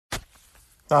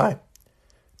Hi,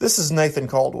 this is Nathan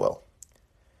Caldwell.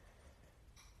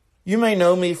 You may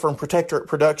know me from Protectorate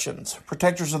Productions,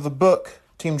 protectors of the book,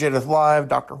 Team Jadeth Live,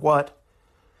 Dr. What.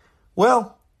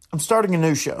 Well, I'm starting a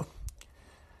new show.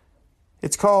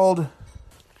 It's called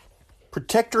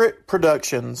Protectorate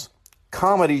Productions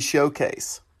Comedy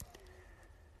Showcase.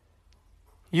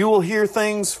 You will hear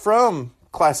things from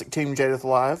classic Team Jadeth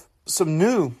Live, some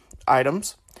new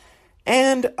items,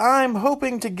 and I'm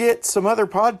hoping to get some other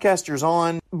podcasters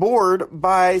on board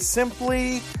by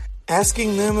simply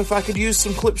asking them if I could use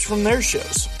some clips from their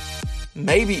shows.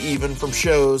 Maybe even from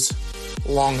shows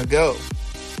long ago.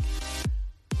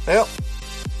 Well,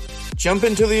 jump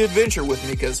into the adventure with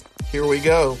me, because here we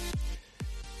go.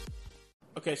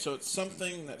 Okay, so it's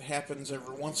something that happens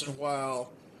every once in a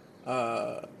while,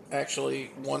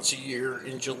 actually once a year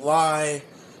in July.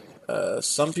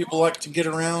 Some people like to get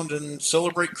around and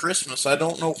celebrate Christmas. I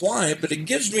don't know why, but it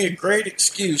gives me a great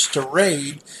excuse to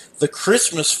raid the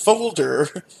Christmas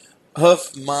folder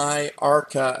of my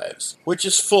archives, which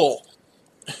is full.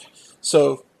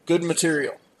 So, good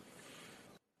material.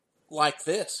 Like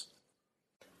this.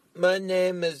 My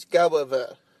name is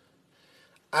Gulliver.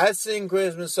 I sing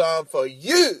Christmas song for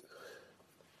you.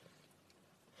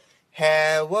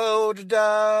 Harold the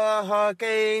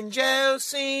Archangel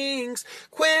sings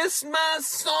Christmas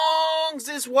songs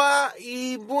is what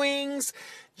he brings.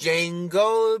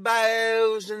 Jingle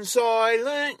bells and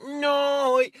silent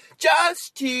night,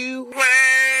 just to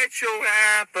whet your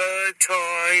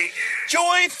appetite.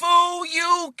 Joyful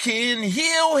you can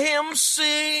hear him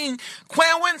sing.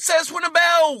 Quail says when a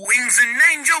bell rings, an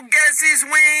angel gets his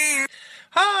wing.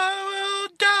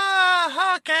 Harold the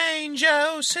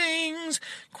Archangel sings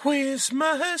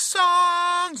Christmas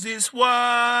songs is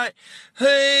what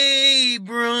he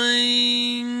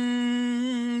brings.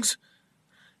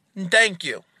 Thank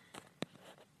you.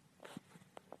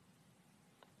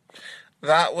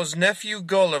 That was Nephew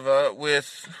Gulliver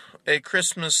with a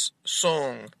Christmas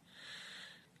song.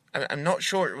 I'm not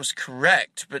sure it was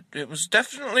correct, but it was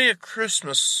definitely a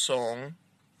Christmas song.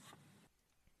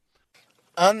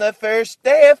 On the first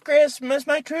day of Christmas,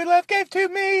 my true love gave to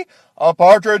me a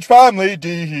Partridge Family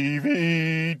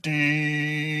DVD.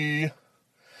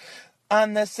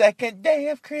 On the second day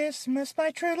of Christmas,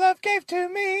 my true love gave to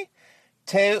me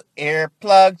 2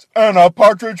 earplugs and a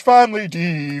Partridge Family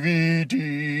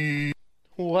DVD.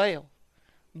 Well,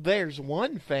 there's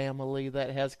one family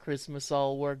that has Christmas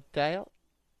all worked out.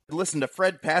 Listen to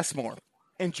Fred Passmore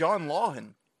and John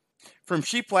Lawhan from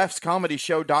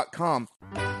sheeplaughscomedyshow.com.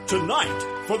 Tonight,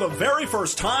 for the very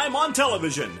first time on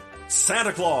television,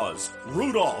 Santa Claus,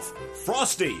 Rudolph,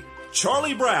 Frosty,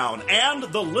 Charlie Brown, and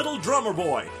the Little Drummer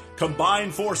Boy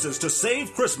combine forces to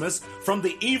save Christmas from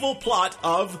the evil plot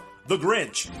of The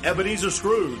Grinch, Ebenezer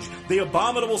Scrooge, The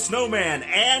Abominable Snowman,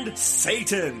 and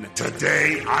Satan.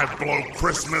 Today I blow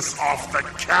Christmas off the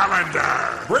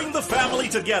calendar. Bring the family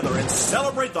together and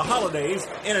celebrate the holidays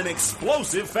in an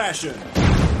explosive fashion.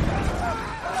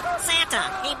 Santa,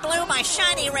 he blew my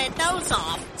shiny red nose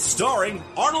off. Starring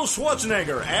Arnold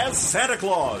Schwarzenegger as Santa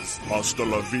Claus. Hasta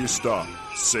la vista,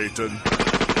 Satan.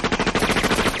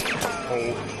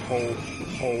 Ho, ho,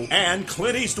 ho. And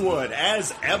Clint Eastwood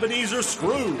as Ebenezer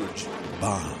Scrooge.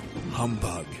 Bah,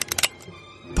 humbug.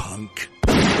 Punk.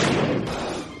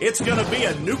 It's gonna be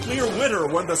a nuclear winter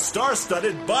when the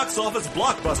star-studded box office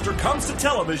blockbuster comes to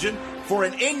television for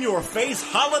an in-your-face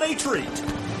holiday treat.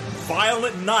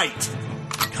 Violent Night.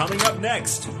 Coming up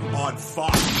next on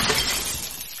Fox.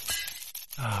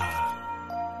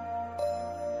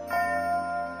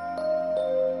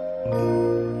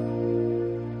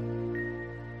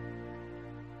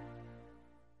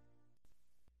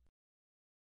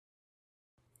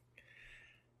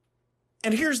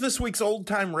 And here's this week's Old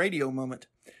Time Radio moment,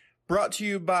 brought to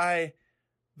you by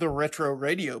the Retro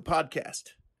Radio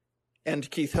Podcast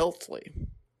and Keith Heltley.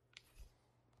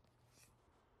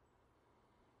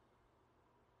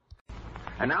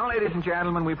 And now, ladies and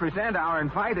gentlemen, we present our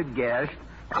invited guest,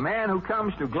 a man who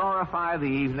comes to glorify the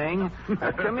evening,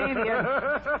 a comedian.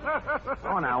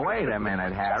 Oh, now, wait a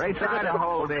minute, Harry. Try to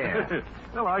hold in.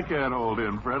 Well, I can't hold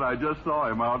in, Fred. I just saw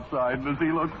him outside, and does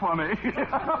he look funny?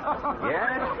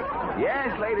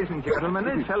 Yes, ladies and gentlemen,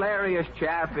 this hilarious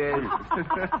chap is...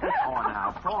 Oh,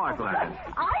 now, Portland.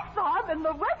 I saw him in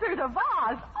The Wizard of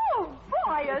Oz. Oh,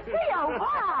 boy, is he a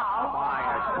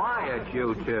wow. Quiet,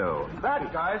 you two.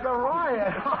 That guy's a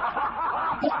riot.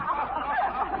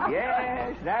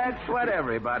 Yes, that's what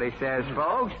everybody says,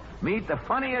 folks. Meet the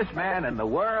funniest man in the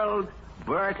world,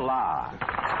 Bert Lahr.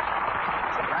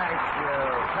 Thank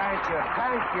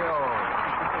you.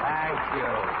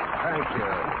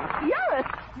 You're a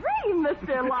scream,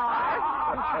 Mr. Lahr.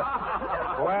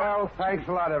 Well, thanks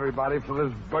a lot, everybody, for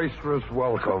this boisterous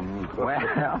welcome.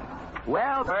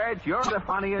 Well, Bert, you're the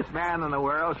funniest man in the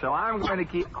world, so I'm going to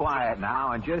keep quiet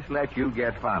now and just let you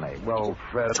get funny. Well,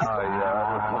 Fred,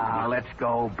 let's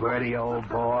go, Bertie, old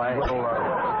boy.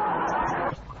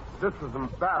 Well, this is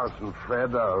embarrassing,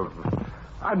 Fred.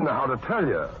 I don't know how to tell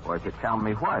you. Well, you tell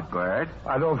me what, Bert?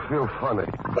 I don't feel funny.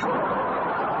 Bert,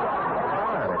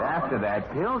 after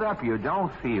that build-up, you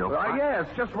don't feel funny. Yeah,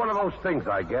 it's just one of those things,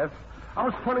 I guess. I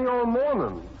was funny all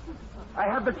morning. I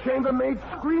had the chambermaid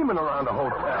screaming around the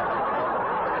hotel.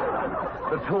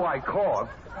 The two I caught.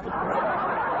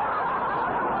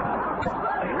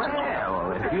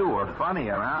 Well, if you were funny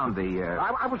around the...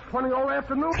 I was funny all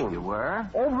afternoon. You were?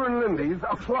 Over in Lindy's,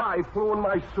 a fly flew in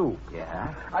my soup.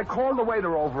 Yeah? I called the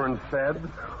waiter over and said,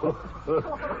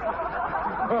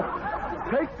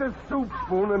 take this soup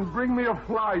spoon and bring me a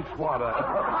fly swatter.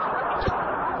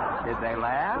 Did they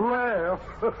laugh? Laugh.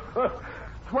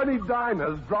 20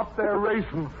 diners dropped their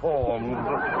racing forms.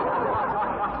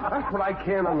 That's what I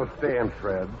can't understand,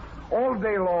 Fred. All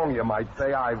day long, you might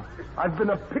say, I've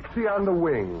been a pixie on the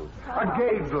wing, a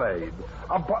gay blade,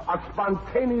 a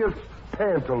spontaneous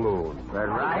pantaloon. But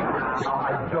right now,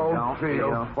 I don't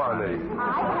feel funny.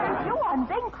 I heard you on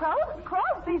Bing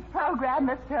Crosby's program,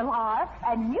 Mr. Lahr,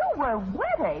 and you were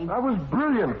witty. I was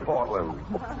brilliant, Portland.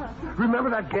 Remember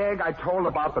that gag I told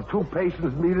about the two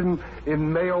patients meeting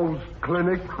in Mayo's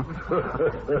clinic?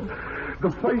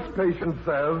 The first patient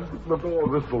says, oh,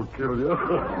 this will kill you.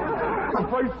 The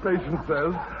first patient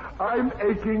says, I'm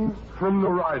aching from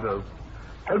neuritis.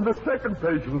 And the second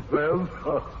patient says,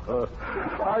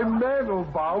 I'm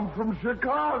Mandelbaum from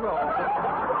Chicago.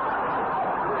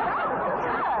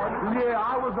 Yeah,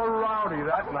 I was a rowdy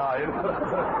that night.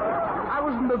 I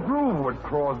was in the groove with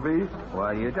Crosby.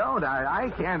 Well, you don't. I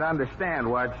can't understand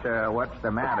what's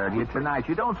the matter with you tonight.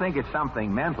 You don't think it's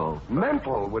something mental?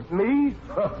 Mental? With me?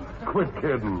 Quit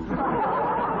kidding.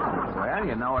 Well,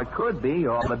 you know, it could be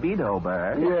your libido,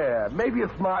 Bert. Yeah, maybe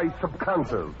it's my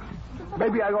subconscious.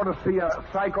 Maybe I ought to see a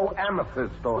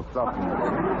psychoanalyst or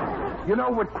something. You know,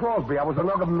 with Crosby, I was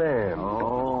another man.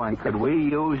 Oh, and could we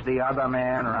use the other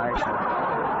man right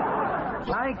now?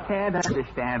 I can't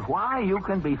understand why you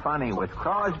can be funny with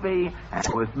Crosby and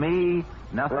with me,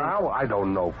 nothing. Well, I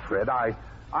don't know, Fred. I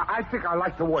think I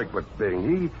like to work with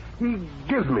Bing. He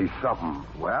gives me something.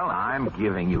 Well, I'm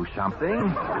giving you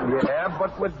something. Yeah,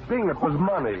 but with Bing it was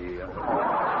money.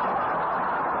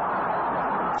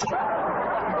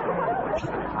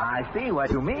 I see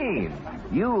what you mean.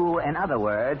 You, in other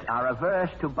words, are averse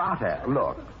to barter.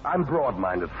 Look, I'm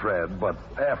broad-minded, Fred, but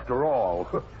after all,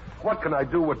 what can I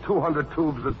do with 200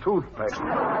 tubes of toothpaste?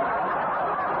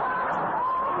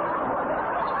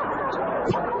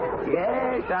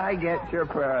 Yes, I get your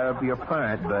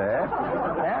point, Bert.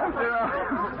 After all,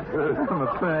 I'm a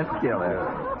point killer.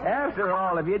 After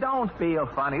all, if you don't feel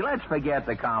funny, let's forget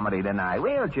the comedy tonight.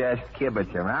 We'll just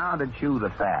kibitz around and chew the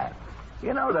fat.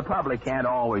 You know, the public can't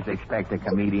always expect a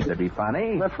comedian to be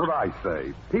funny. That's what I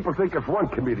say. People think if one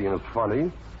comedian is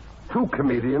funny, two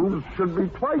comedians should be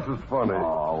twice as funny.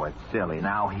 Oh, it's silly.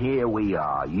 Now, here we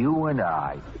are, you and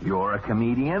I. You're a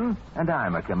comedian, and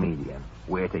I'm a comedian.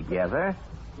 We're together.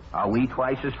 Are we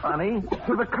twice as funny?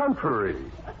 To the contrary.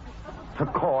 To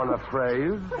coin a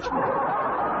phrase.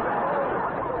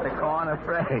 The corner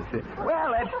phrase. Well,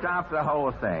 let's stop the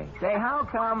whole thing. Say, how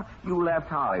come you left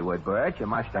Hollywood, Bert? You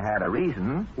must have had a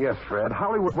reason. Yes, Fred.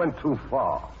 Hollywood went too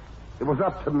far. It was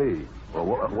up to me. Well,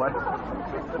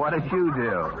 what did you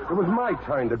do? It was my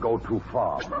turn to go too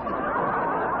far.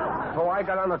 So I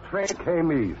got on a train and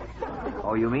came east.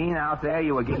 Oh, you mean out there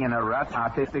you were getting in a rut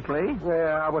artistically?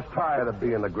 Yeah, I was tired of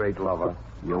being a great lover.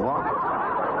 You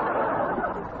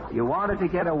wanted to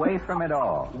get away from it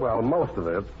all? Well, most of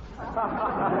it.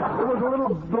 There was a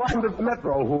little blinded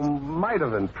Metro who might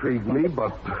have intrigued me,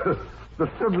 but the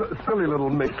silly little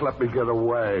mix let me get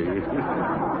away.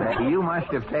 You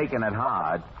must have taken it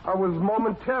hard. I was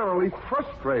momentarily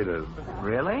frustrated.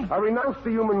 Really? I renounced the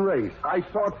human race. I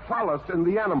sought solace in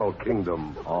the animal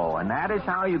kingdom. Oh, and that is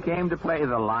how you came to play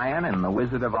the lion in The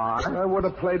Wizard of Oz? I would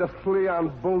have played a flea on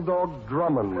Bulldog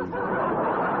Drummond.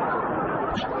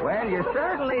 Well, you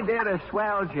certainly did a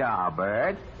swell job,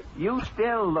 Bert. You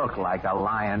still look like a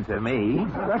lion to me.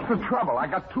 That's the trouble. I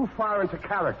got too far into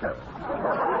character.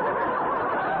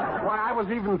 Why, I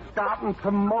was even starting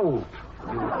to molt.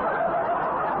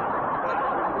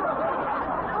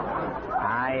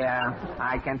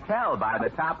 I can tell by the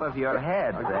top of your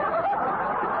head there.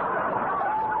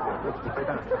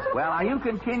 Well, are you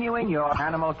continuing your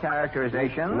animal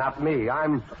characterization? Not me.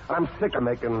 I'm sick of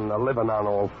making a living on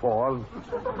all fours.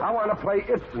 I want to play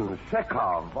Ibsen,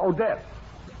 Chekhov, Odette.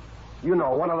 You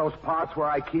know, one of those parts where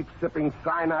I keep sipping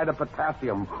cyanide of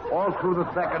potassium all through the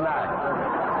second act.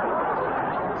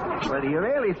 Well, do you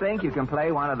really think you can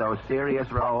play one of those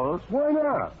serious roles? Why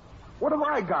not? What have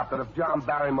I got that if John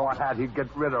Barrymore had, he'd get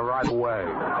rid of right away?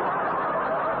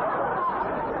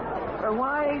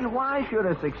 Why should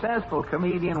a successful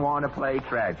comedian want to play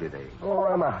tragedy? Oh,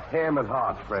 I'm a ham at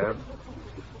heart, Fred.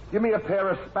 Give me a pair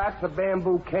of spats, a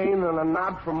bamboo cane, and a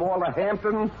nod from all of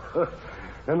Hampton,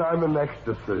 and I'm in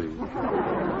ecstasy.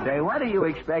 Say, what do you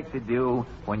expect to do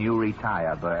when you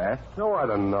retire, Bert? Oh, I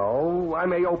don't know. I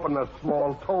may open a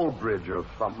small toll bridge or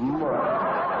something.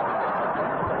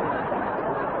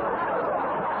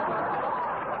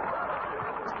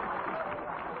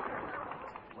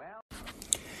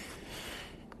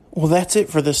 Well, that's it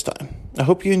for this time. I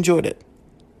hope you enjoyed it.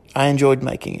 I enjoyed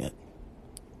making it.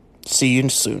 See you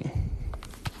soon.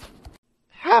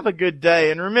 Have a good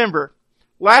day, and remember,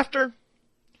 laughter,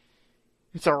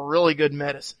 it's a really good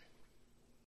medicine.